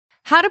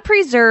How to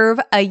preserve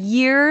a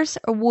year's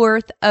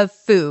worth of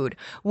food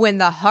when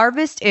the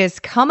harvest is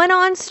coming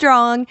on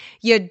strong,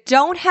 you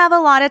don't have a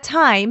lot of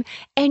time,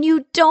 and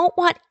you don't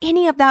want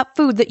any of that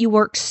food that you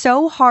worked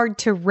so hard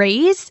to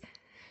raise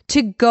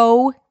to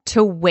go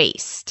to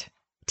waste.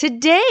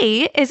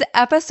 Today is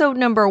episode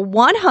number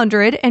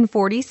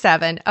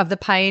 147 of the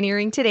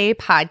Pioneering Today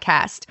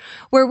podcast,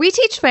 where we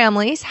teach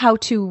families how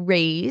to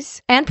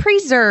raise and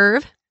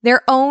preserve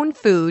their own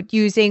food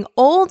using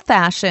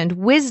old-fashioned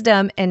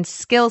wisdom and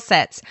skill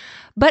sets,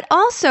 but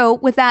also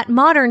with that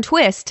modern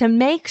twist to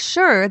make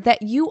sure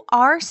that you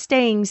are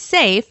staying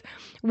safe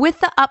with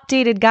the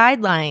updated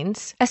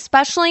guidelines,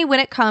 especially when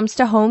it comes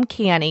to home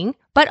canning,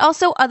 but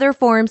also other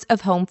forms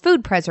of home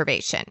food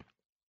preservation.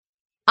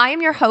 I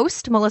am your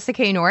host, Melissa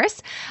K.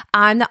 Norris.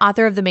 I'm the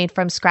author of The Made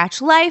From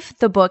Scratch Life,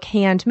 the book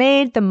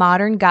Handmade, the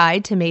Modern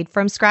Guide to Made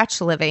From Scratch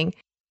Living,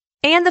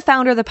 and the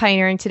founder of the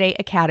Pioneering Today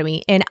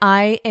Academy. And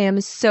I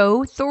am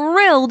so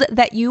thrilled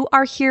that you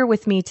are here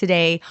with me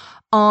today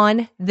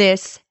on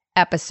this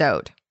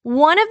episode.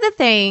 One of the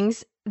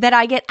things that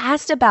I get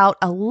asked about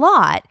a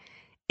lot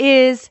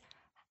is,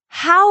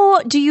 how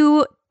do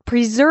you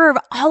preserve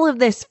all of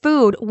this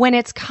food when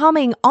it's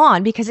coming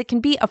on? Because it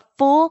can be a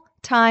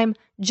full-time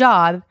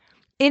job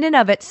in and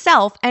of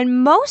itself.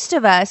 And most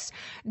of us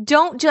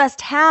don't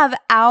just have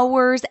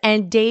hours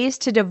and days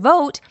to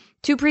devote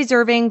to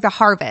preserving the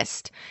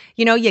harvest.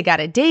 You know, you got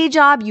a day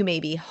job, you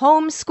may be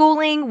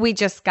homeschooling, we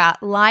just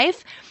got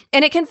life,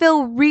 and it can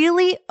feel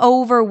really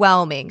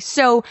overwhelming.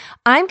 So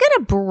I'm going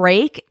to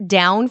break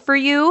down for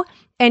you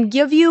and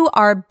give you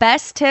our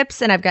best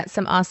tips. And I've got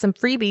some awesome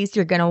freebies.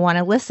 You're going to want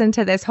to listen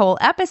to this whole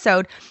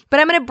episode, but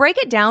I'm going to break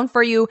it down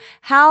for you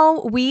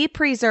how we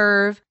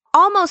preserve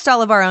almost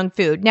all of our own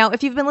food. Now,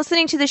 if you've been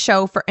listening to the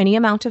show for any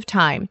amount of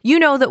time, you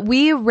know that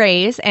we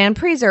raise and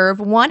preserve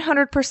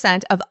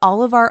 100% of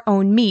all of our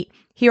own meat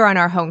here on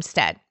our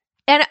homestead.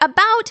 And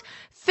about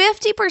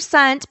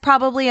 50%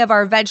 probably of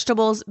our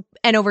vegetables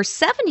and over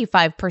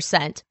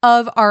 75%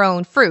 of our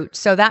own fruit.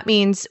 So that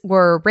means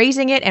we're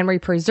raising it and we're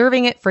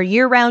preserving it for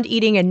year-round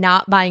eating and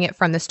not buying it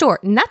from the store.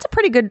 And that's a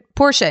pretty good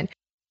portion.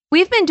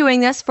 We've been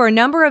doing this for a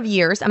number of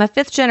years. I'm a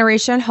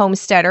fifth-generation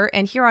homesteader,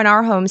 and here on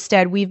our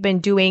homestead, we've been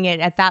doing it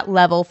at that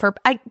level for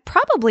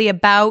probably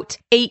about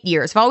 8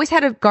 years. I've always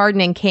had a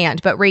garden and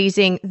canned, but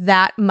raising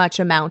that much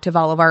amount of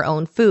all of our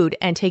own food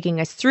and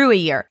taking us through a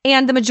year.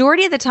 And the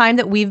majority of the time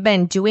that we've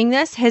been doing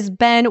this has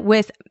been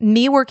with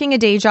me working a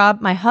day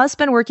job, my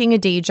husband working a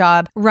day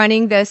job,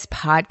 running this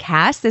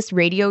podcast, this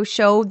radio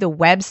show, the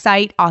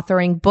website,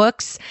 authoring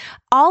books,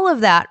 all of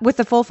that with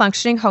the full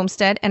functioning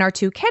homestead and our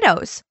 2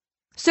 kiddos.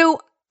 So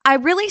I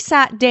really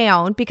sat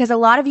down because a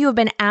lot of you have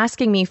been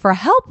asking me for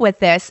help with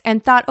this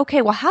and thought,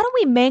 okay, well, how do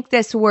we make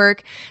this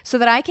work so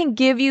that I can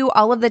give you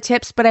all of the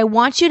tips, but I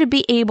want you to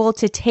be able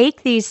to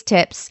take these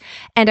tips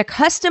and to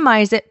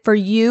customize it for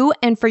you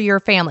and for your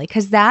family,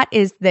 because that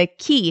is the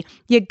key.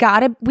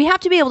 We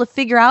have to be able to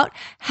figure out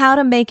how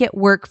to make it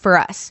work for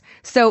us.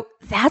 So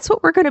that's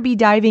what we're going to be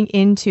diving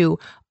into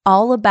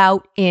all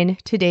about in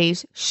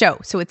today's show.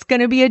 So it's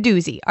going to be a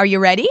doozy. Are you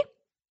ready?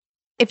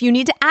 If you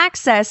need to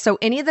access, so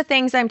any of the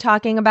things I'm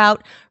talking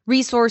about,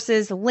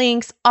 resources,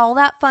 links, all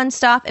that fun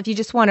stuff, if you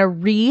just want to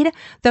read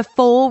the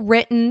full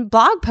written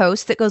blog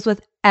post that goes with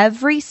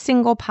every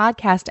single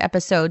podcast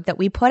episode that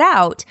we put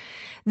out,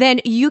 then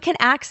you can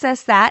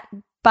access that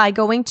by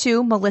going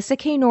to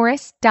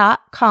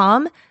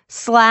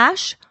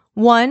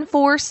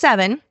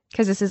melissaknorris.com/147,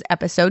 because this is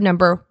episode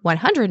number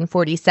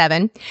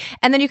 147.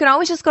 And then you can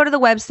always just go to the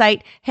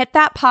website, hit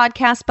that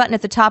podcast button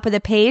at the top of the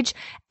page,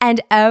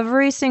 and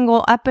every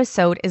single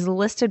episode is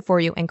listed for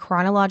you in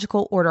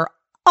chronological order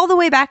all the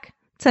way back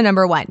to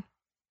number 1.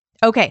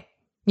 Okay,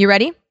 you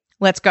ready?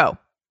 Let's go.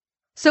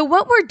 So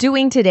what we're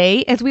doing today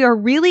is we are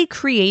really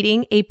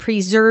creating a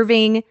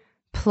preserving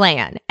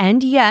plan.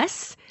 And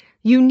yes,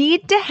 you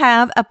need to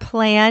have a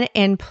plan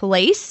in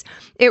place.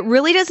 It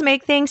really does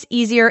make things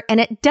easier, and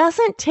it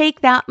doesn't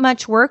take that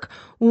much work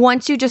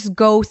once you just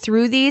go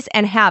through these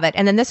and have it.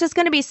 And then this is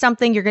going to be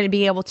something you're going to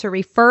be able to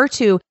refer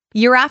to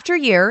year after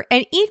year.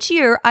 And each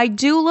year I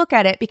do look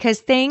at it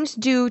because things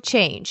do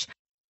change.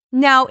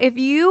 Now, if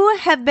you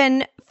have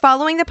been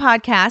following the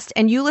podcast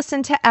and you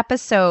listen to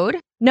episode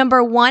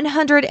number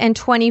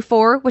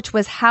 124, which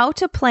was how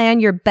to plan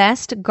your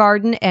best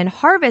garden and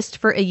harvest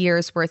for a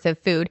year's worth of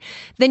food,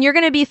 then you're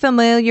going to be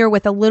familiar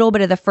with a little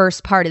bit of the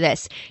first part of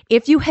this.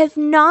 If you have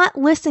not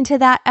listened to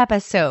that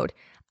episode,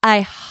 I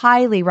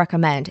highly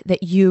recommend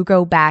that you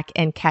go back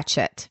and catch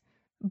it.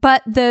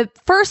 But the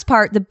first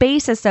part, the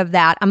basis of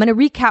that, I'm going to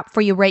recap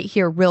for you right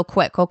here real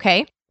quick,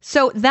 okay?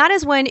 So that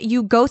is when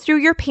you go through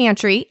your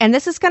pantry, and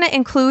this is going to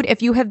include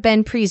if you have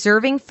been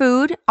preserving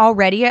food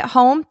already at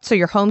home, so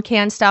your home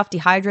canned stuff,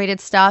 dehydrated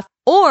stuff,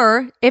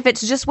 or if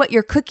it's just what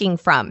you're cooking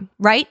from,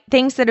 right?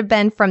 Things that have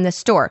been from the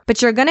store.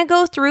 But you're going to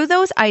go through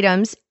those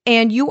items,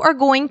 and you are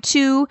going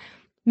to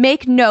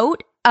make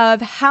note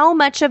of how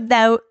much of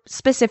those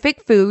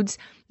specific foods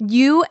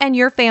you and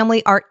your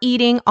family are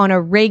eating on a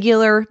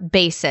regular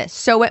basis.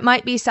 So it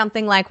might be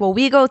something like, well,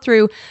 we go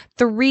through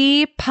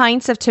 3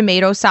 pints of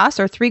tomato sauce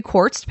or 3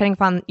 quarts, depending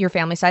upon your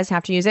family size,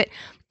 have to use it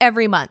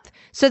every month.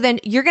 So then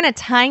you're going to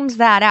times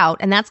that out,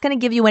 and that's going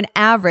to give you an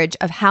average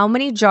of how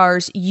many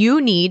jars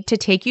you need to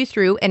take you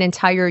through an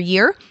entire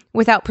year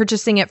without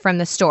purchasing it from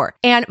the store.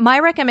 And my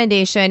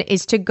recommendation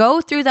is to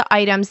go through the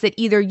items that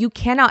either you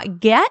cannot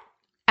get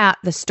at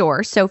the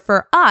store. So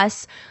for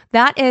us,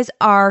 that is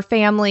our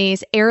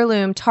family's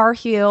heirloom Tar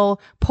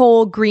Heel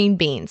pole green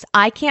beans.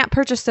 I can't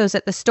purchase those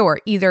at the store,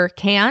 either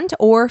canned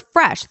or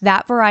fresh.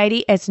 That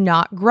variety is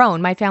not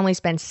grown. My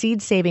family's been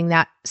seed saving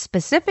that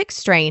specific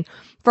strain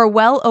for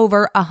well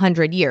over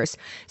 100 years.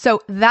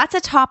 So that's a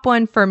top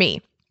one for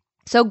me.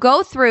 So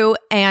go through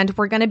and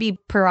we're going to be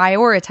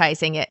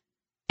prioritizing it.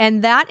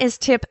 And that is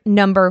tip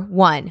number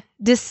 1.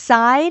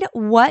 Decide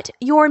what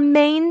your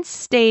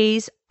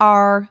mainstays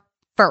are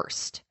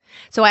first.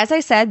 So as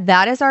I said,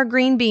 that is our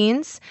green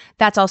beans.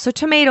 That's also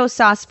tomato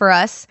sauce for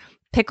us,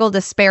 pickled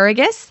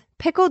asparagus,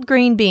 pickled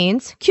green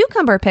beans,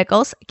 cucumber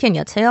pickles. Can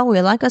you tell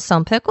we like us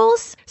some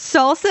pickles?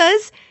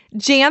 Salsas,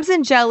 jams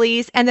and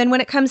jellies. And then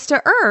when it comes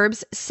to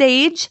herbs,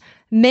 sage,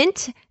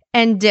 mint,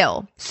 and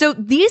dill. So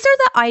these are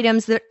the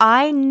items that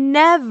I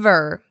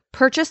never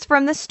purchase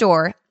from the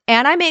store.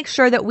 And I make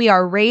sure that we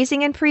are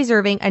raising and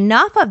preserving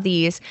enough of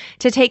these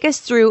to take us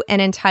through an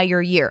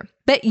entire year.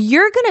 But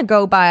you're going to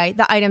go by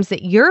the items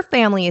that your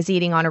family is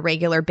eating on a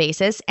regular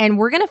basis, and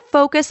we're going to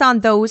focus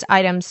on those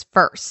items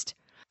first.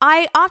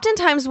 I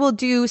oftentimes will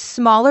do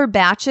smaller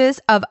batches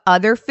of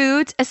other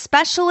foods,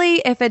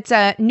 especially if it's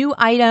a new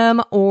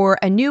item or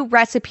a new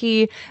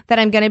recipe that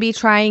I'm going to be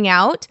trying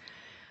out.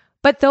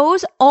 But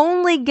those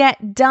only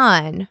get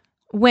done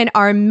when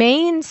our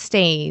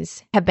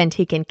mainstays have been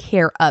taken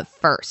care of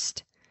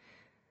first.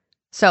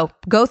 So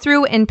go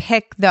through and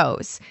pick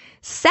those.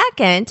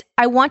 Second,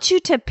 I want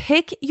you to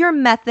pick your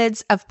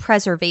methods of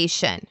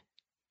preservation.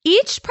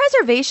 Each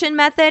preservation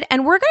method,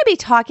 and we're going to be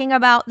talking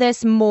about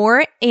this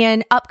more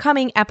in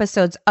upcoming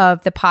episodes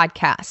of the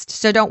podcast.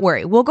 So don't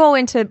worry, we'll go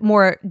into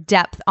more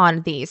depth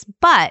on these.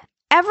 But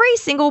every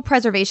single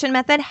preservation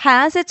method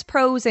has its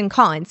pros and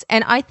cons.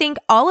 And I think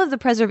all of the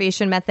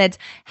preservation methods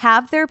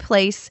have their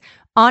place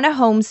on a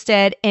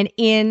homestead and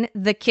in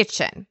the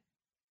kitchen.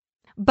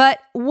 But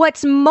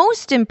what's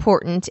most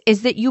important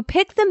is that you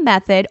pick the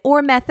method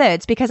or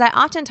methods, because I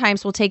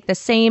oftentimes will take the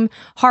same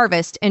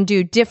harvest and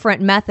do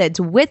different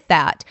methods with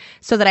that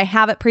so that I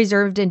have it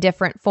preserved in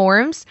different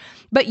forms.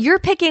 But you're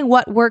picking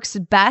what works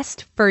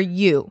best for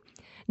you.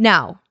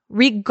 Now,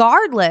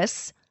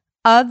 regardless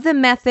of the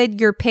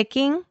method you're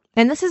picking,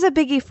 and this is a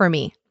biggie for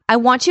me, I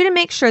want you to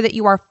make sure that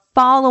you are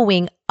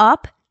following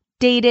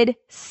updated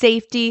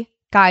safety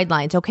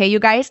guidelines. Okay, you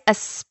guys?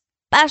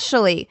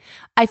 Especially,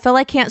 I feel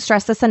I can't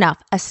stress this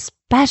enough,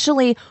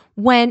 especially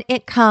when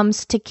it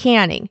comes to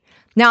canning.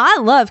 Now, I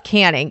love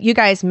canning. You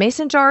guys,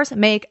 mason jars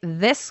make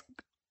this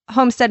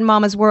Homestead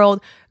Mama's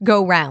world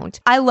go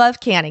round. I love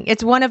canning.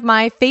 It's one of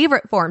my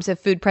favorite forms of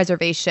food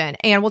preservation.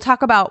 And we'll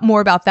talk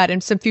more about that in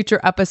some future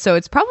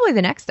episodes, probably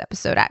the next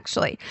episode,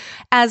 actually,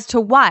 as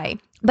to why.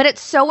 But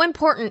it's so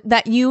important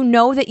that you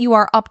know that you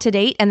are up to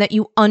date and that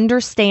you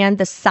understand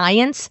the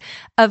science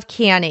of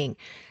canning.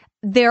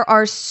 There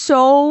are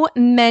so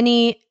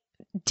many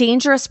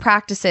dangerous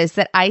practices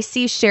that I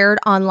see shared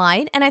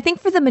online. And I think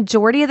for the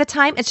majority of the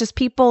time, it's just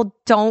people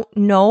don't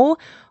know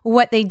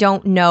what they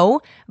don't know.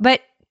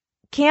 But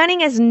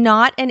canning is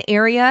not an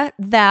area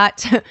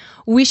that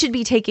we should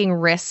be taking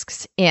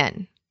risks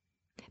in.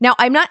 Now,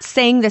 I'm not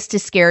saying this to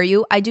scare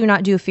you. I do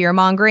not do fear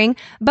mongering,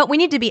 but we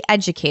need to be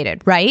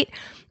educated, right?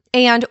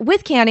 And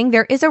with canning,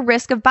 there is a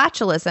risk of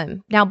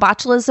botulism. Now,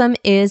 botulism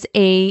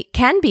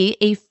can be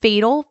a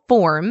fatal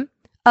form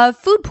of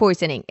food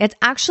poisoning. It's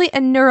actually a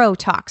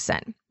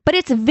neurotoxin, but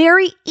it's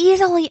very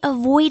easily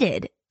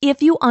avoided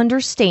if you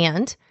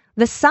understand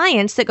the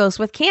science that goes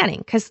with canning,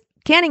 because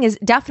canning is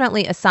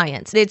definitely a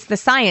science. It's the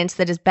science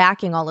that is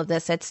backing all of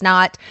this. It's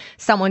not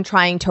someone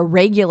trying to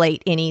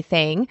regulate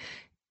anything.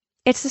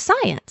 It's the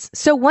science.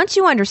 So once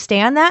you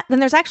understand that, then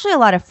there's actually a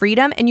lot of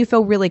freedom and you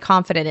feel really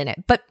confident in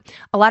it. But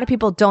a lot of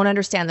people don't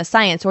understand the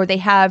science, or they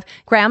have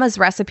grandma's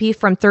recipe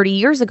from 30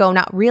 years ago,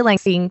 not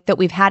realizing that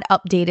we've had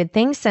updated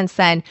things since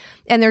then.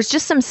 And there's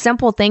just some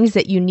simple things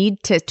that you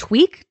need to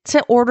tweak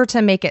in order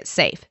to make it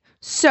safe.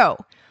 So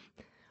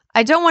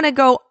I don't want to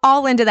go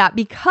all into that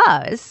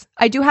because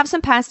I do have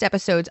some past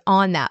episodes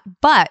on that.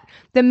 But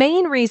the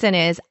main reason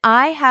is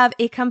I have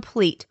a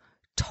complete,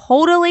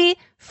 totally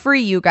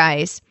free, you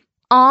guys,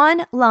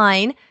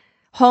 online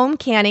home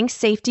canning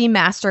safety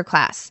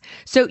masterclass.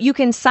 So you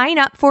can sign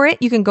up for it.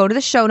 You can go to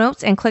the show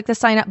notes and click the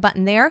sign up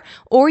button there,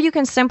 or you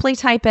can simply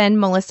type in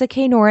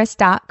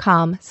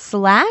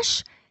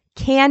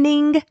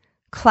melissaknorris.com/canning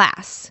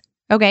class.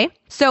 Okay.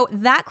 So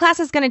that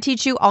class is going to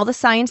teach you all the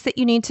science that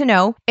you need to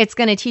know. It's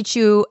going to teach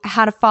you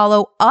how to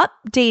follow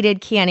updated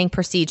canning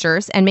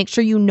procedures and make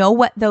sure you know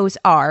what those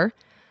are,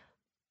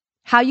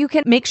 how you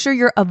can make sure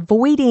you're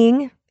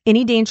avoiding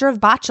any danger of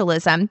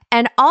botulism.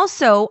 And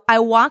also, I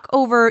walk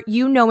over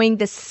you knowing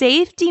the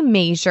safety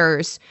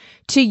measures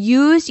to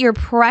use your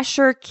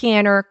pressure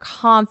canner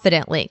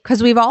confidently,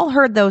 because we've all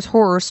heard those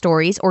horror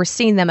stories or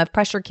seen them of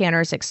pressure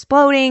canners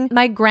exploding.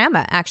 My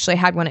grandma actually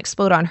had one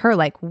explode on her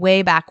like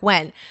way back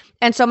when.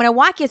 And so I'm going to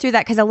walk you through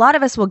that because a lot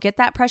of us will get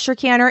that pressure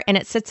canner and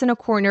it sits in a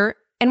corner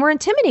and we're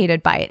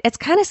intimidated by it. It's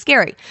kind of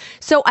scary.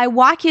 So I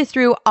walk you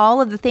through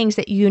all of the things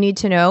that you need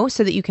to know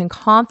so that you can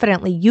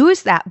confidently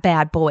use that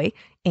bad boy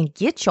and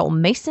get your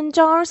mason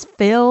jars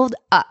filled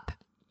up.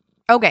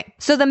 Okay,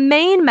 so the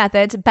main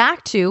methods,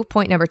 back to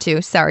point number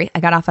 2. Sorry, I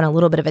got off on a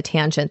little bit of a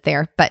tangent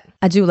there, but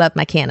I do love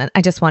my cannon.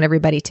 I just want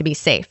everybody to be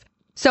safe.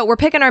 So we're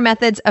picking our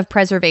methods of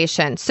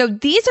preservation. So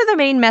these are the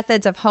main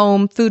methods of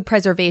home food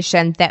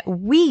preservation that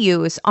we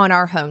use on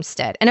our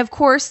homestead. And of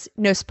course,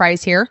 no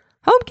surprise here,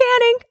 home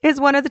canning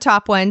is one of the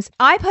top ones.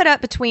 I put up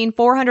between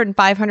 400 and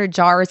 500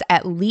 jars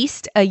at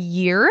least a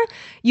year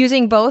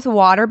using both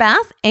water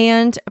bath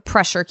and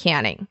pressure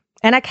canning.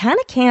 And I kind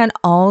of can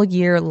all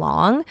year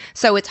long.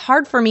 So it's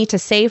hard for me to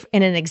say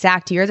in an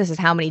exact year, this is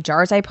how many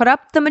jars I put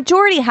up. The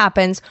majority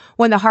happens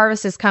when the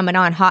harvest is coming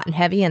on hot and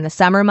heavy in the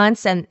summer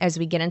months and as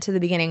we get into the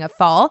beginning of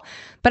fall.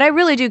 But I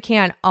really do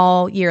can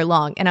all year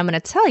long. And I'm going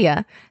to tell you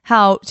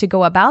how to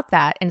go about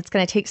that. And it's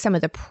going to take some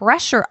of the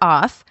pressure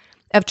off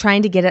of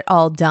trying to get it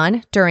all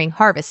done during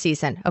harvest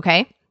season.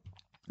 Okay.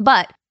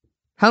 But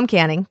home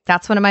canning,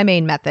 that's one of my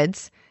main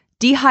methods.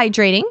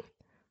 Dehydrating,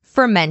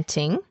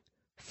 fermenting,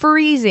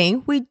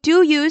 freezing, we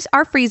do use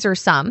our freezer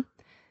some,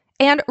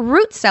 and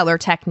root cellar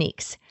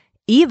techniques.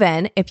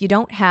 Even if you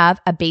don't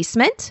have a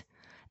basement,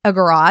 a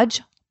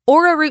garage,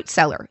 or a root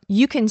cellar,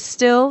 you can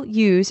still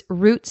use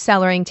root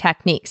cellaring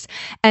techniques.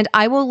 And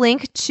I will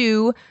link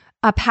to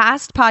a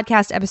past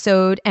podcast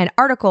episode and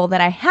article that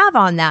I have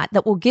on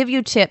that will give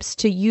you tips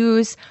to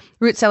use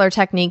root cellar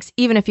techniques,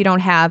 even if you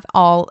don't have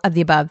all of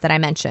the above that I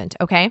mentioned,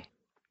 okay?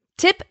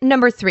 Tip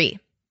number 3.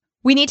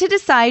 We need to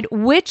decide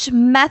which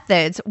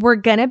methods we're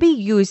going to be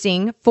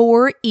using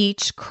for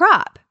each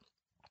crop.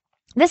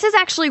 This is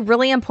actually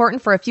really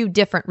important for a few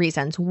different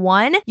reasons.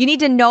 One, you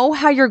need to know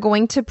how you're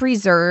going to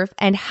preserve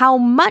and how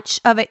much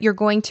of it you're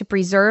going to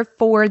preserve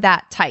for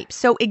that type.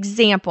 So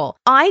example,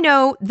 I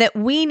know that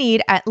we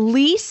need at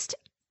least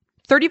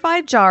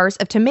 35 jars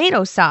of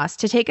tomato sauce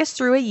to take us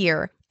through a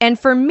year. And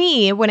for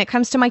me, when it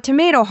comes to my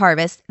tomato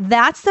harvest,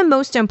 that's the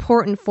most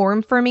important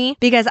form for me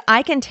because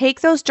I can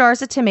take those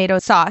jars of tomato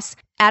sauce,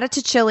 add it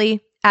to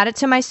chili, add it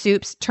to my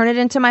soups, turn it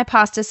into my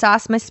pasta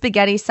sauce, my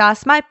spaghetti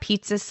sauce, my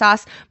pizza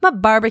sauce, my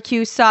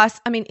barbecue sauce.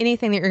 I mean,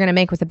 anything that you're going to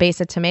make with a base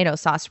of tomato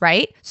sauce,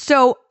 right?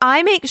 So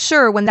I make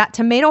sure when that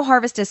tomato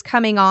harvest is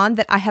coming on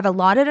that I have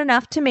allotted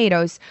enough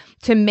tomatoes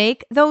to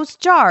make those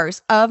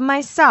jars of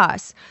my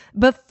sauce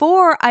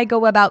before I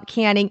go about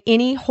canning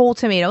any whole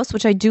tomatoes,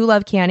 which I do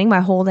love canning my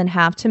whole and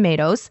half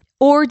tomatoes,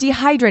 or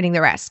dehydrating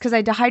the rest because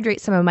I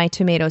dehydrate some of my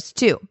tomatoes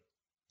too.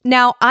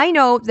 Now, I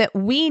know that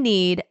we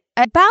need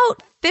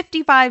about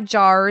 55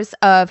 jars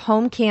of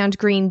home canned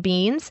green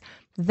beans.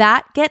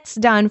 That gets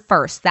done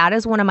first. That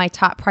is one of my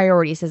top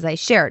priorities, as I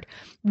shared.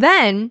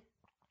 Then,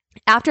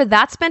 after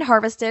that's been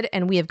harvested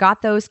and we have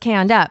got those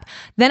canned up,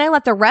 then I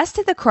let the rest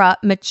of the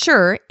crop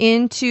mature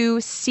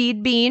into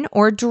seed bean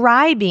or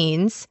dry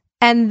beans.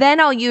 And then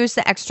I'll use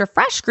the extra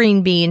fresh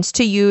green beans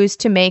to use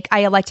to make,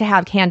 I like to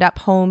have canned up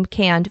home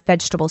canned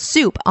vegetable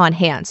soup on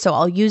hand. So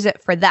I'll use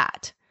it for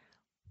that.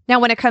 Now,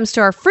 when it comes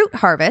to our fruit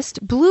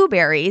harvest,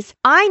 blueberries,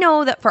 I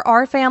know that for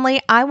our family,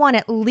 I want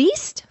at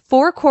least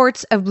 4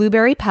 quarts of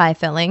blueberry pie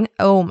filling.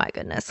 Oh my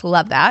goodness,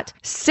 love that.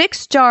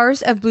 6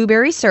 jars of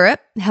blueberry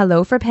syrup.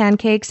 Hello for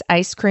pancakes,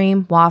 ice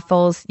cream,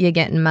 waffles. You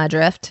getting my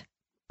drift?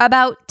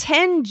 About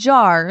 10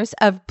 jars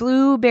of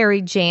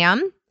blueberry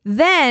jam.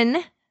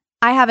 Then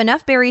I have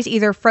enough berries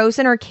either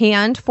frozen or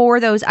canned for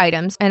those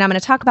items. And I'm going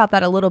to talk about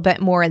that a little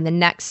bit more in the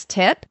next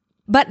tip.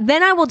 But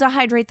then I will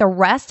dehydrate the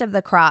rest of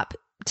the crop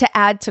to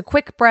add to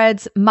quick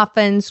breads,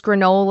 muffins,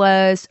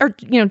 granolas, or,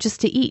 just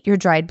to eat your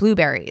dried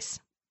blueberries.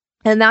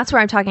 And that's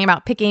where I'm talking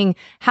about picking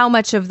how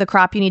much of the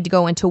crop you need to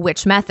go into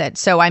which method.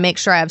 So I make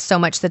sure I have so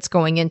much that's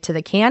going into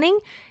the canning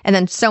and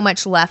then so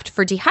much left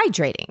for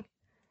dehydrating.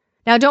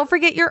 Now, don't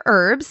forget your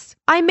herbs.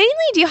 I mainly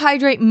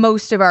dehydrate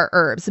most of our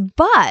herbs,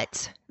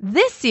 but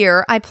this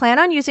year I plan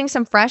on using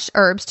some fresh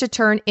herbs to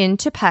turn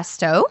into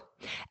pesto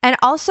and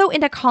also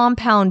into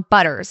compound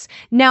butters.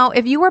 Now,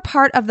 if you were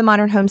part of the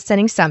Modern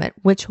Homesteading Summit,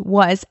 which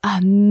was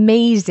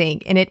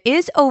amazing, and it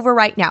is over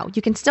right now,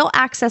 you can still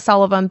access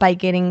all of them by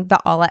getting the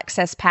All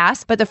Access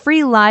Pass, but the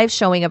free live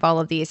showing of all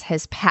of these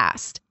has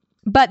passed.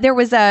 But there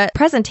was a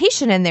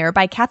presentation in there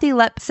by Kathy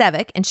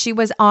Lepsevic, and she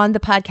was on the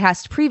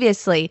podcast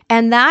previously,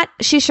 and that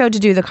she showed to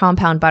do the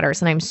compound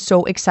butters, and I'm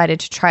so excited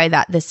to try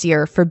that this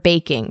year for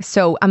baking.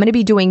 So I'm going to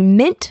be doing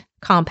mint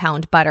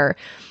compound butter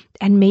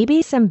and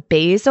maybe some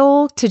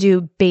basil to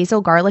do basil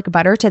garlic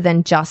butter to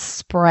then just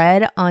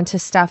spread onto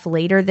stuff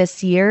later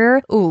this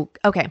year. Ooh,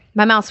 okay.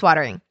 My mouth's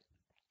watering.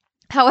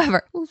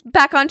 However,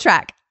 back on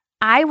track.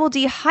 I will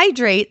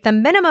dehydrate the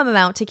minimum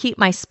amount to keep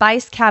my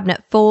spice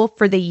cabinet full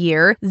for the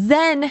year.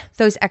 Then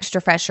those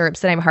extra fresh herbs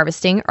that I'm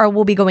harvesting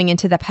will be going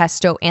into the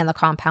pesto and the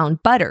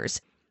compound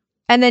butters.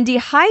 And then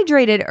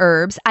dehydrated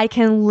herbs, I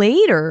can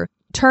later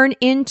turn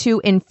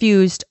into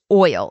infused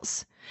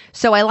oils.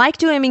 So I like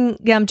doing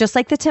them just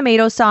like the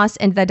tomato sauce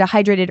and the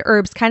dehydrated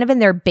herbs kind of in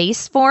their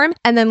base form.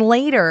 And then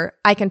later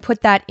I can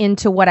put that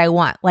into what I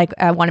want. Like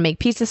I want to make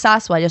pizza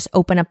sauce. Well, I just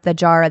open up the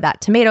jar of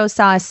that tomato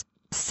sauce,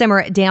 simmer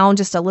it down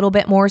just a little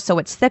bit more so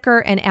it's thicker,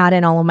 and add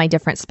in all of my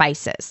different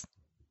spices.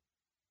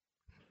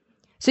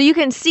 So you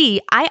can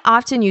see I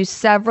often use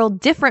several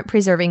different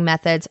preserving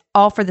methods,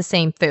 all for the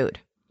same food.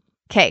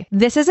 Okay,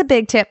 this is a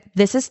big tip.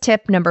 This is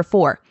tip number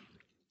 4.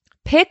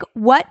 Pick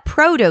what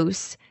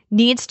produce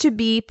needs to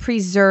be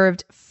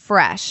preserved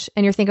fresh.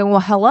 And you're thinking,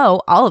 well,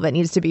 hello, all of it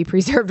needs to be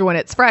preserved when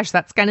it's fresh.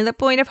 That's kind of the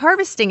point of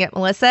harvesting it,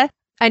 Melissa.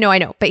 I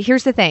know. But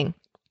here's the thing.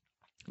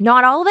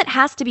 Not all of it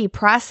has to be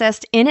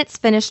processed in its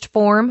finished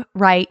form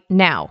right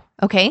now.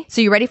 Okay,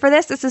 so you ready for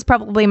this? This is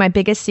probably my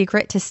biggest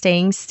secret to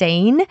staying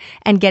sane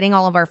and getting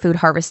all of our food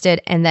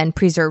harvested and then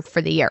preserved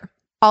for the year.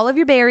 All of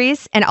your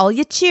berries and all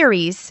your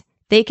cherries,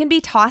 they can be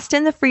tossed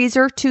in the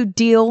freezer to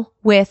deal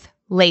with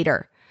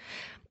later.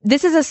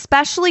 This is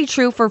especially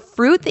true for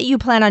fruit that you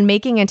plan on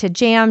making into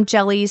jam,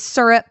 jellies,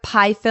 syrup,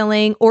 pie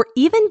filling, or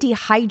even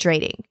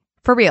dehydrating.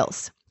 For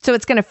reals. So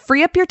it's going to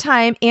free up your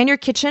time and your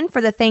kitchen for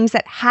the things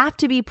that have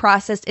to be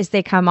processed as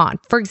they come on.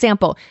 For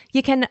example,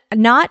 you can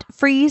not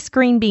freeze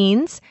green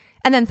beans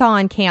and then thaw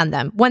and can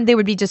them when they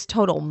would be just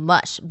total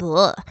mush.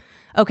 Blah.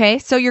 Okay,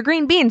 so your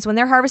green beans, when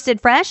they're harvested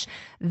fresh,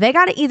 they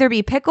got to either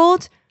be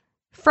pickled,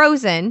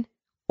 frozen,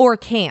 or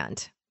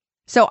canned.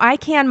 So I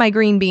can my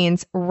green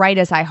beans right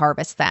as I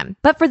harvest them.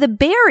 But for the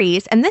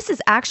berries, and this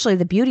is actually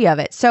the beauty of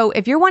it. So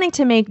if you're wanting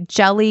to make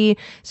jelly,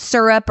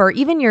 syrup, or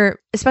even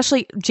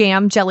especially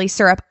jam, jelly,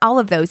 syrup, all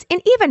of those, and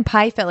even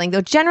pie filling,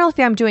 though generally if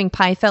I'm doing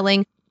pie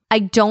filling, I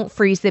don't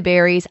freeze the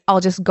berries.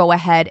 I'll just go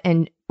ahead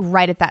and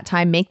right at that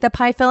time make the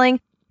pie filling.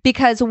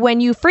 Because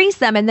when you freeze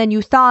them and then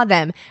you thaw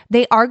them,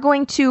 they are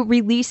going to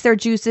release their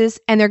juices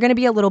and they're going to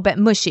be a little bit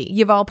mushy.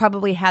 You've all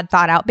probably had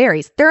thawed out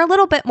berries. They're a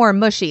little bit more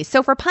mushy.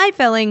 So for pie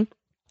filling,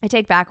 I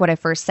take back what I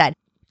first said.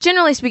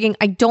 Generally speaking,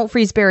 I don't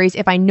freeze berries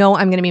if I know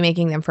I'm going to be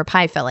making them for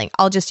pie filling.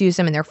 I'll just use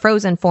them in their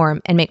frozen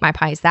form and make my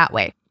pies that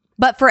way.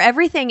 But for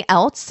everything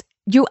else,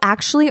 you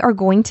actually are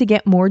going to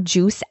get more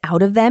juice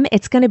out of them.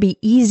 It's going to be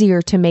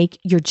easier to make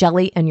your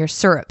jelly and your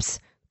syrups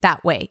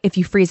that way if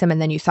you freeze them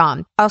and then you thaw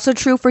them. Also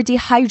true for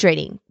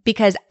dehydrating,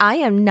 because I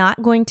am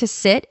not going to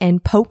sit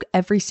and poke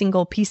every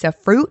single piece of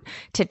fruit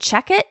to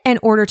check it in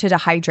order to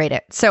dehydrate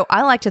it. So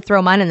I like to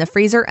throw mine in the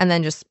freezer and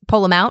then just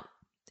pull them out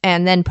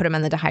and then put them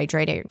in the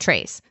dehydrator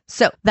trays.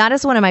 So that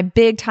is one of my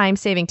big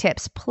time-saving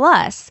tips.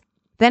 Plus,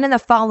 then in the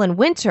fall and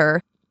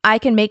winter, I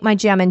can make my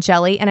jam and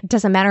jelly, and it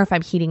doesn't matter if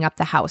I'm heating up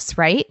the house,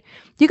 right?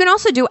 You can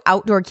also do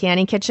outdoor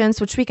canning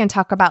kitchens, which we can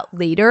talk about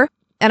later.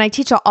 And I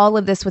teach all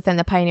of this within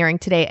the Pioneering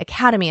Today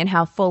Academy and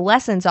have full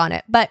lessons on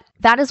it. But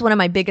that is one of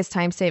my biggest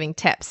time-saving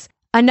tips.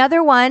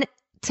 Another one,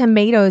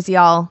 tomatoes,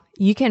 y'all.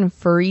 You can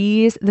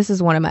freeze. This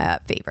is one of my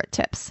favorite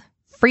tips.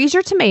 Freeze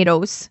your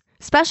tomatoes,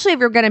 especially if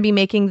you're going to be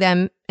making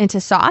them into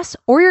sauce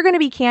or you're going to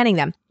be canning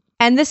them.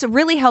 And this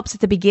really helps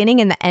at the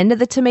beginning and the end of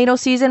the tomato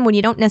season when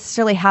you don't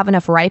necessarily have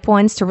enough ripe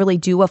ones to really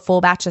do a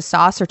full batch of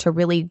sauce or to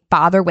really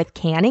bother with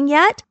canning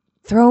yet.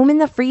 Throw them in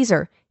the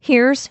freezer.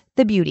 Here's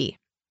the beauty.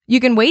 You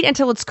can wait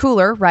until it's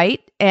cooler,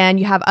 right? And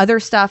you have other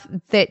stuff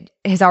that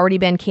has already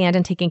been canned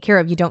and taken care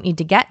of you don't need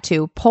to get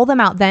to. Pull them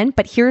out then.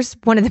 But here's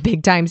one of the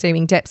big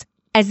time-saving tips.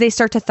 As they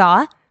start to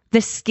thaw,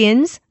 the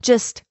skins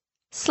just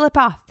slip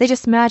off. They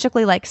just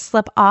magically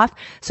slip off.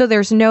 So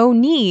there's no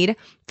need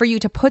for you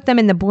to put them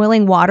in the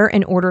boiling water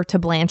in order to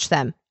blanch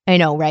them. I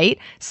know, right?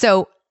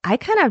 So I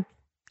kind of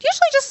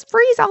usually just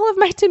freeze all of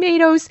my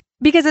tomatoes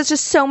because it's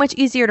just so much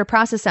easier to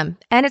process them.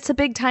 And it's a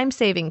big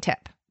time-saving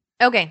tip.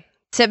 Okay,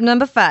 tip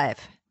number 5.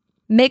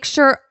 Make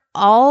sure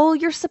all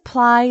your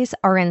supplies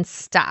are in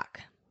stock.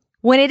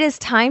 When it is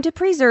time to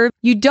preserve,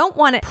 you don't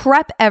want to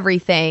prep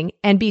everything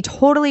and be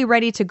totally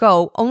ready to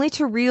go, only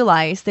to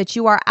realize that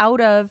you are out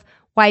of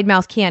wide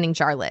mouth canning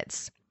jar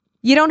lids.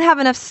 You don't have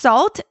enough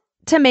salt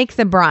to make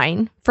the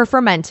brine for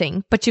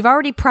fermenting, but you've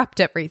already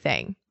prepped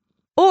everything.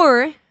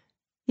 Or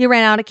you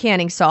ran out of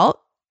canning salt.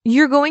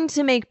 You're going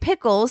to make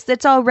pickles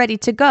that's all ready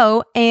to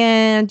go,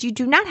 and you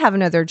do not have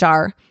another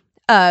jar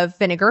of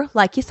vinegar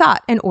like you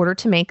thought in order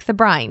to make the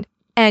brine.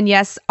 And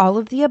yes, all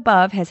of the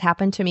above has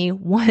happened to me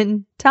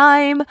one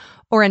time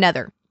or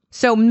another.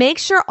 So make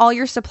sure all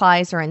your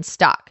supplies are in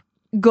stock.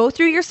 Go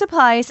through your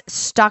supplies,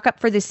 stock up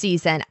for the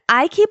season.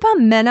 I keep a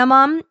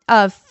minimum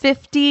of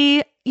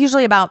 50,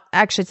 usually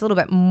it's a little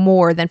bit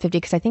more than 50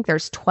 because I think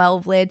there's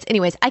 12 lids.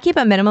 Anyways, I keep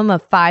a minimum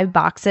of 5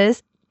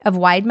 boxes of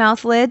wide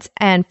mouth lids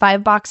and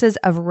 5 boxes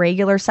of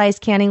regular size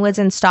canning lids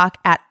in stock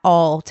at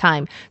all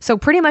time. So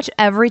pretty much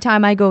every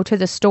time I go to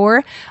the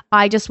store,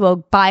 I just will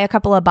buy a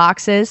couple of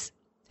boxes.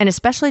 And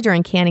especially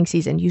during canning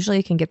season, usually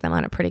you can get them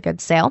on a pretty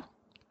good sale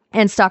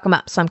and stock them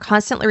up. So I'm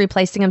constantly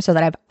replacing them so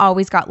that I've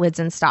always got lids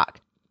in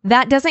stock.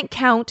 That doesn't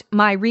count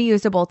my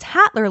reusable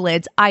Tattler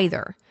lids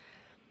either.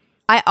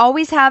 I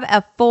always have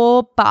a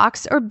full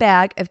box or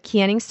bag of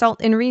canning salt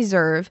in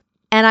reserve,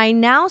 and I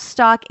now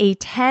stock a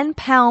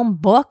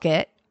 10-pound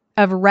bucket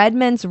of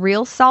Redmond's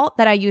real salt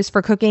that I use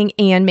for cooking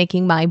and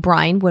making my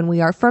brine when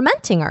we are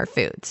fermenting our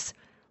foods.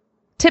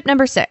 Tip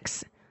number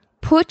 6,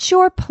 put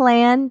your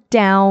plan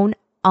down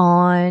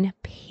on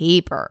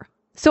paper.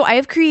 So I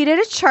have created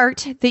a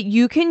chart that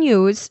you can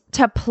use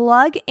to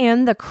plug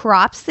in the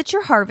crops that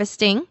you're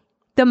harvesting,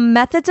 the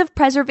methods of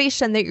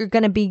preservation that you're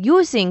going to be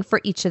using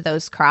for each of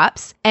those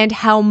crops, and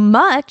how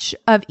much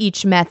of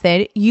each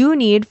method you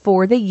need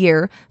for the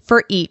year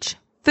for each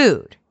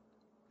food.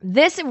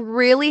 This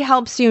really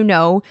helps you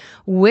know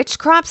which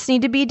crops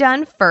need to be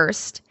done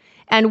first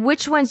and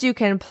which ones you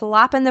can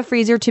plop in the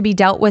freezer to be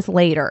dealt with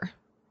later.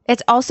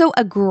 It's also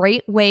a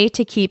great way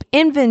to keep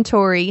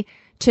inventory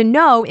to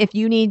know if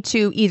you need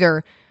to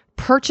either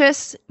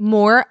purchase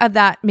more of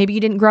that. Maybe you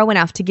didn't grow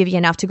enough to give you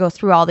enough to go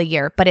through all the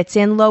year, but it's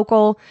in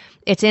local,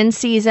 it's in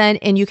season,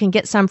 and you can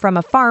get some from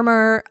a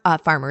farmer, a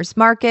farmer's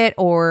market,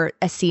 or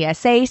a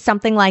CSA,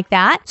 something like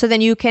that. So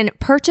then you can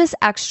purchase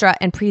extra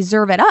and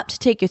preserve it up to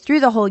take you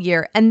through the whole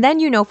year. And then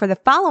you know for the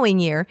following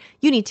year,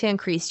 you need to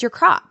increase your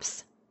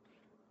crops.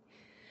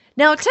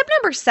 Now, tip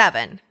number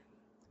 7,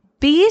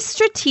 be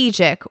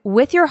strategic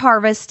with your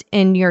harvest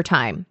in your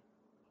time.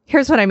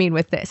 Here's what I mean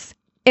with this.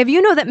 If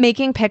you know that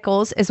making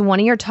pickles is one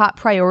of your top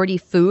priority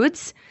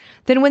foods,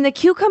 then when the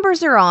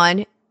cucumbers are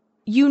on,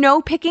 you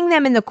know picking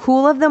them in the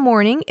cool of the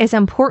morning is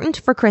important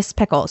for crisp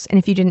pickles. And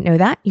if you didn't know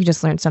that, you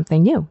just learned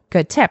something new.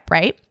 Good tip,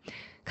 right?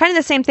 Kind of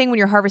the same thing when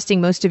you're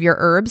harvesting most of your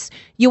herbs.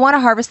 You want to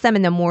harvest them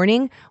in the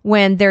morning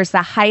when there's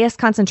the highest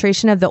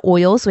concentration of the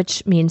oils,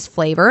 which means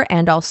flavor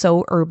and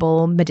also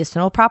herbal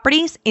medicinal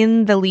properties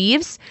in the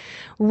leaves,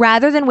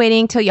 rather than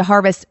waiting till you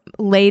harvest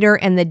later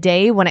in the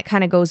day when it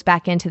kind of goes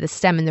back into the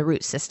stem and the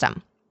root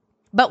system.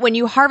 But when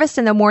you harvest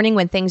in the morning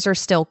when things are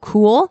still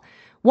cool,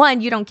 one,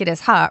 you don't get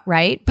as hot,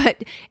 right?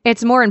 But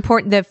it's more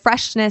important, the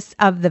freshness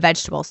of the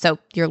vegetable. So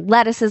your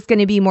lettuce is going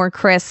to be more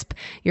crisp,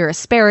 your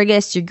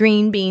asparagus, your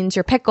green beans,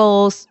 your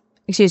pickles,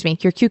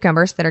 your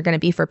cucumbers that are going to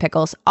be for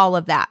pickles, all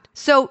of that.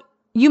 So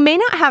you may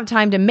not have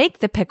time to make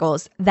the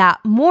pickles that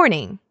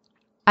morning.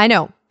 I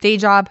know, day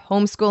job,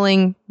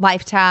 homeschooling,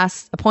 life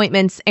tasks,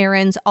 appointments,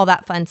 errands, all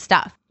that fun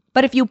stuff.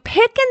 But if you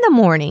pick in the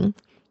morning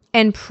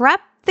and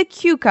prep the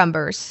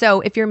cucumbers, so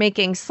if you're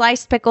making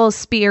sliced pickles,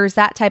 spears,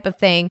 that type of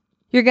thing,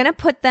 you're going to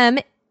put them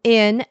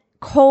in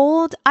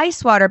cold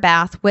ice water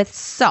bath with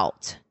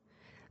salt.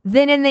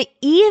 Then in the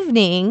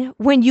evening,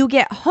 when you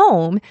get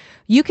home,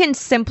 you can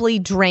simply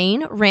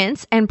drain,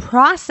 rinse, and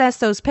process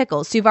those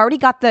pickles. So you've already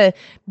got the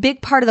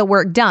big part of the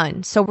work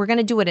done. So we're going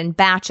to do it in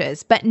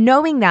batches. But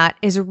knowing that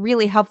is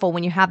really helpful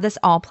when you have this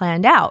all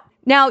planned out.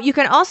 Now, you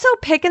can also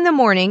pick in the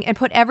morning and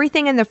put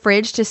everything in the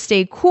fridge to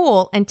stay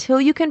cool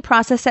until you can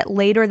process it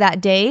later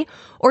that day,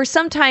 or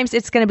sometimes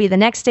it's going to be the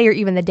next day or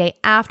even the day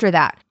after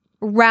that,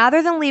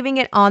 rather than leaving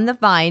it on the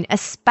vine,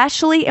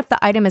 especially if the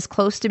item is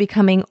close to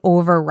becoming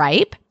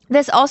overripe.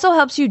 This also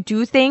helps you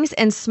do things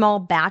in small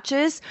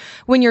batches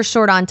when you're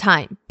short on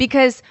time,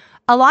 because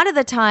a lot of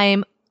the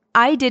time,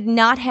 I did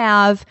not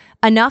have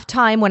enough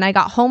time when I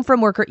got home from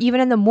work or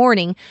even in the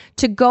morning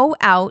to go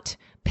out,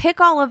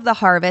 pick all of the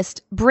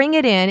harvest, bring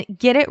it in,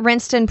 get it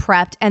rinsed and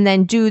prepped, and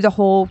then do the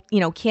whole,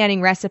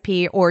 canning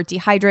recipe or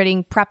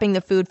dehydrating, prepping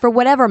the food for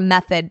whatever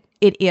method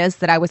it is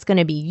that I was going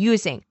to be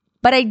using.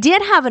 But I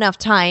did have enough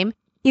time,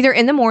 either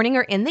in the morning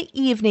or in the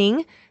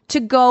evening, to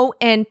go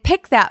and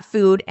pick that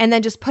food and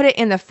then just put it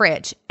in the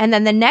fridge. And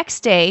then the next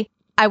day,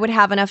 I would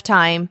have enough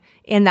time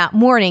in that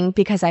morning,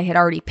 because I had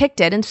already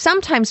picked it, and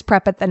sometimes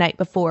prep it the night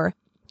before,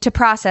 to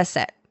process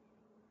it.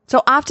 So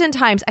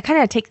oftentimes, I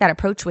kind of take that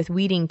approach with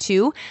weeding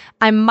too.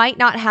 I might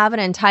not have an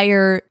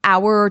entire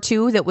hour or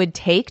two that would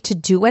take to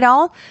do it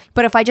all,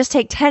 but if I just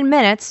take 10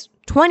 minutes,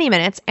 20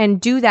 minutes, and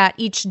do that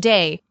each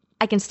day,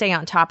 I can stay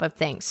on top of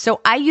things.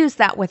 So I use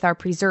that with our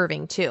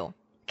preserving too.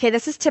 Okay,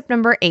 this is tip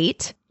number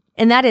 8,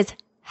 and that is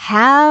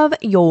have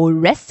your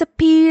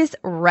recipes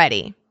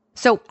ready.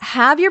 So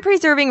have your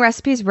preserving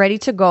recipes ready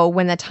to go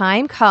when the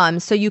time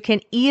comes so you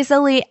can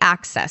easily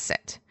access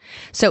it.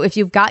 So if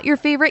you've got your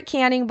favorite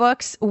canning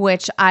books,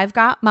 which I've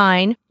got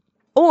mine,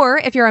 or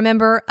if you're a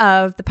member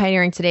of the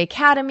Pioneering Today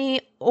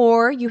Academy,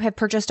 or you have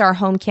purchased our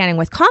Home Canning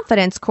with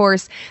Confidence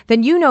course,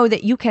 then you know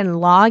that you can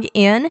log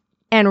in,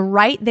 and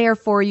right there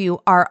for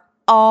you are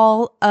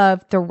all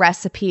of the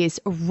recipes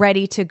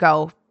ready to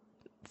go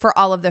for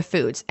all of the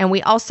foods. And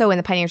we also in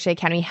the Pioneering Today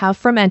Academy have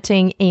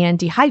fermenting and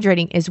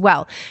dehydrating as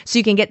well. So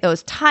you can get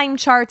those time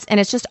charts,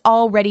 and it's just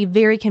already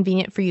very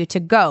convenient for you to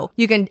go.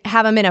 You can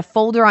have them in a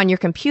folder on your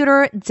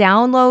computer,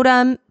 download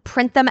them,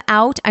 print them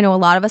out. I know a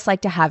lot of us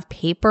like to have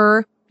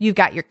paper. You've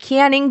got your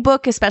canning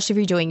book, especially if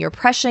you're doing your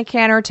pressure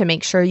canner, to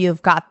make sure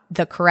you've got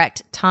the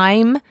correct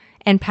time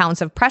and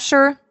pounds of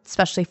pressure,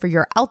 especially for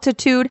your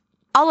altitude.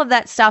 All of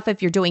that stuff,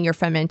 if you're doing your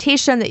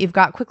fermentation, that you've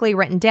got quickly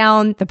written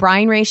down, the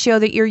brine ratio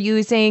that you're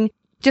using.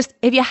 Just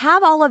if you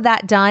have all of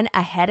that done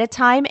ahead of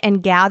time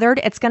and gathered,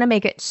 it's going to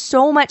make it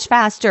so much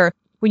faster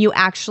when you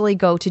actually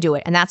go to do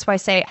it. And that's why I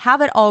say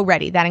have it all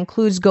ready. That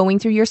includes going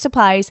through your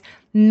supplies,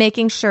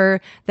 making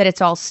sure that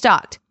it's all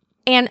stocked.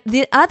 And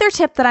the other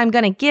tip that I'm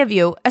going to give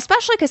you,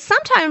 especially because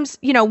sometimes,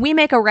 we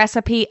make a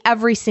recipe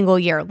every single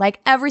year. Like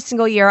every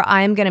single year,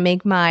 I'm going to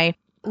make my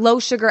low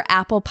sugar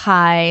apple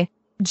pie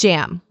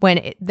jam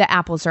when the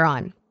apples are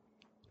on.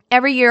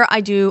 Every year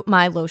I do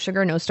my low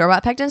sugar, no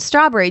store-bought pectin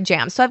strawberry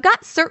jam. So I've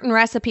got certain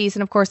recipes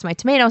and of course my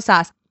tomato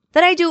sauce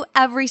that I do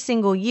every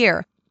single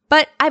year.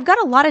 But I've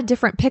got a lot of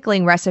different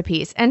pickling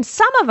recipes, and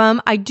some of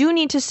them I do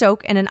need to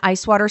soak in an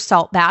ice water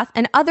salt bath,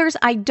 and others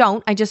I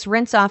don't. I just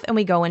rinse off and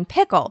we go and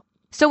pickle.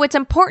 So it's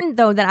important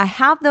though that I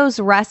have those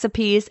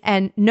recipes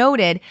and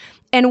noted.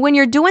 And when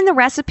you're doing the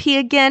recipe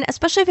again,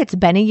 especially if it's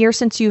been a year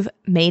since you've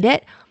made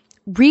it,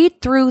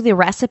 read through the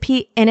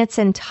recipe in its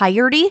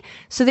entirety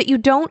so that you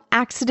don't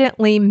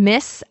accidentally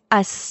miss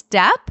a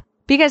step,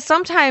 because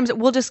sometimes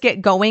we'll just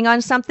get going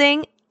on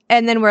something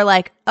and then we're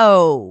like,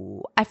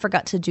 oh, I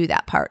forgot to do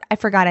that part. I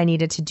forgot I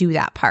needed to do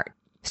that part.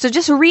 So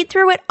just read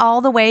through it all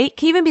the way. It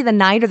can even be the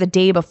night or the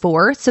day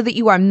before so that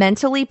you are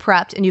mentally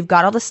prepped and you've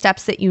got all the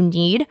steps that you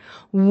need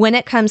when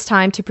it comes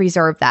time to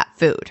preserve that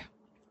food.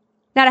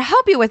 Now, to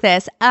help you with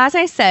this, as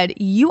I said,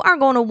 you are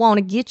going to want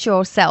to get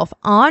yourself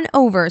on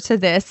over to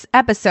this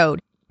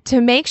episode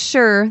to make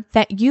sure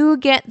that you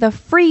get the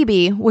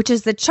freebie, which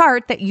is the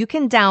chart that you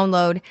can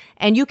download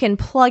and you can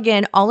plug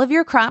in all of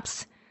your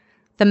crops,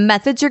 the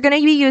methods you're going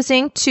to be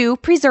using to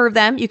preserve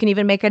them. You can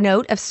even make a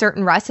note of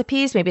certain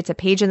recipes. Maybe it's a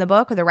page in the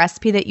book or the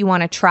recipe that you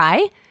want to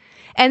try.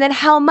 And then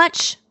how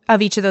much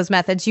of each of those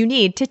methods you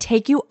need to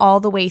take you all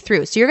the way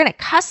through. So you're going to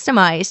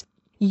customize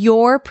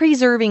your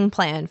preserving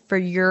plan for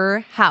your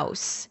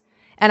house.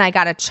 And I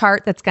got a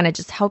chart that's going to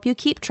just help you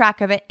keep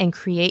track of it and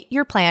create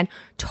your plan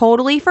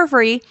totally for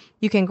free.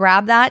 You can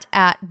grab that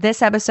at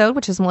this episode,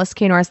 which is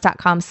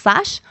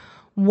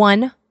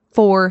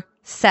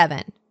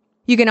melissaknorris.com/147.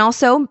 You can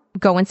also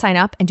go and sign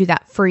up and do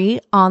that free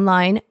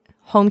online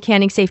home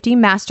canning safety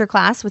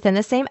masterclass within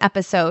the same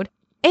episode.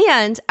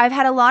 And I've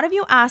had a lot of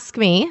you ask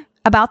me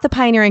about the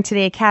Pioneering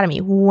Today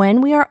Academy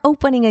when we are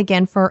opening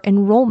again for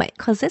enrollment,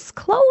 because it's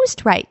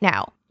closed right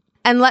now.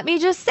 And let me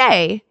just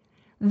say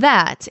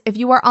that if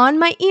you are on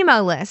my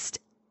email list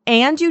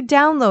and you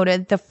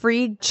downloaded the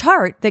free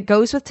chart that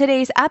goes with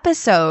today's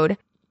episode,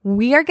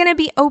 we are going to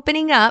be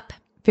opening up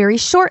very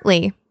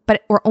shortly,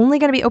 but we're only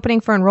going to be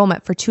opening for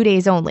enrollment for 2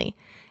 days only.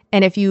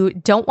 And if you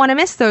don't want to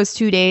miss those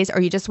 2 days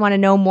or you just want to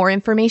know more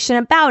information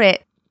about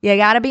it, you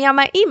got to be on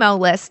my email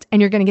list and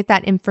you're going to get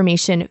that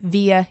information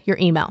via your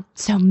email.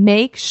 So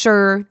make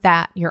sure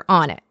that you're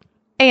on it.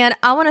 And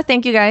I want to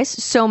thank you guys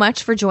so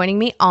much for joining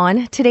me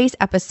on today's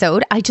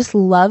episode. I just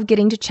love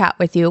getting to chat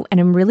with you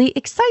and I'm really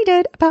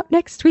excited about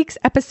next week's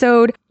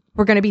episode.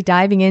 We're going to be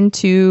diving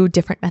into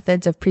different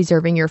methods of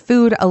preserving your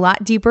food a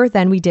lot deeper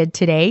than we did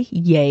today.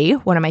 Yay,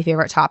 one of my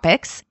favorite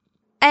topics.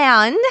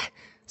 And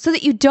so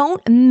that you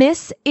don't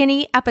miss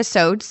any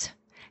episodes,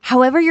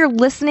 however you're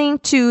listening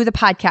to the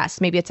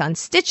podcast, maybe it's on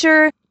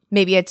Stitcher,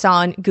 maybe it's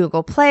on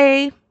Google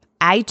Play,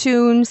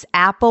 iTunes,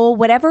 Apple,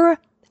 whatever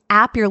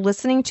app you're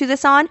listening to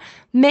this on,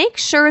 make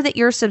sure that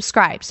you're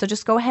subscribed. So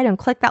just go ahead and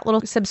click that little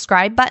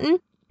subscribe button.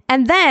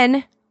 And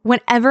then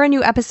whenever a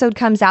new episode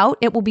comes out,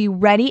 it will be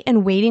ready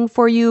and waiting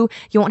for you.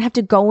 You won't have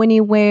to go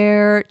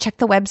anywhere. Check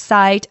the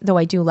website, though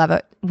I do love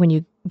it when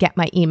you get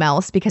my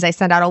emails because I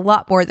send out a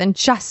lot more than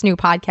just new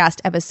podcast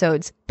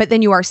episodes, but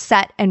then you are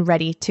set and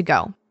ready to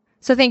go.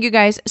 So thank you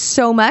guys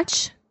so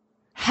much.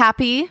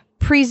 Happy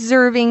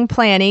preserving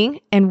planning,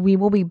 and we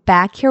will be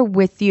back here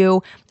with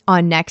you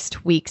on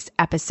next week's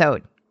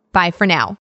episode. Bye for now.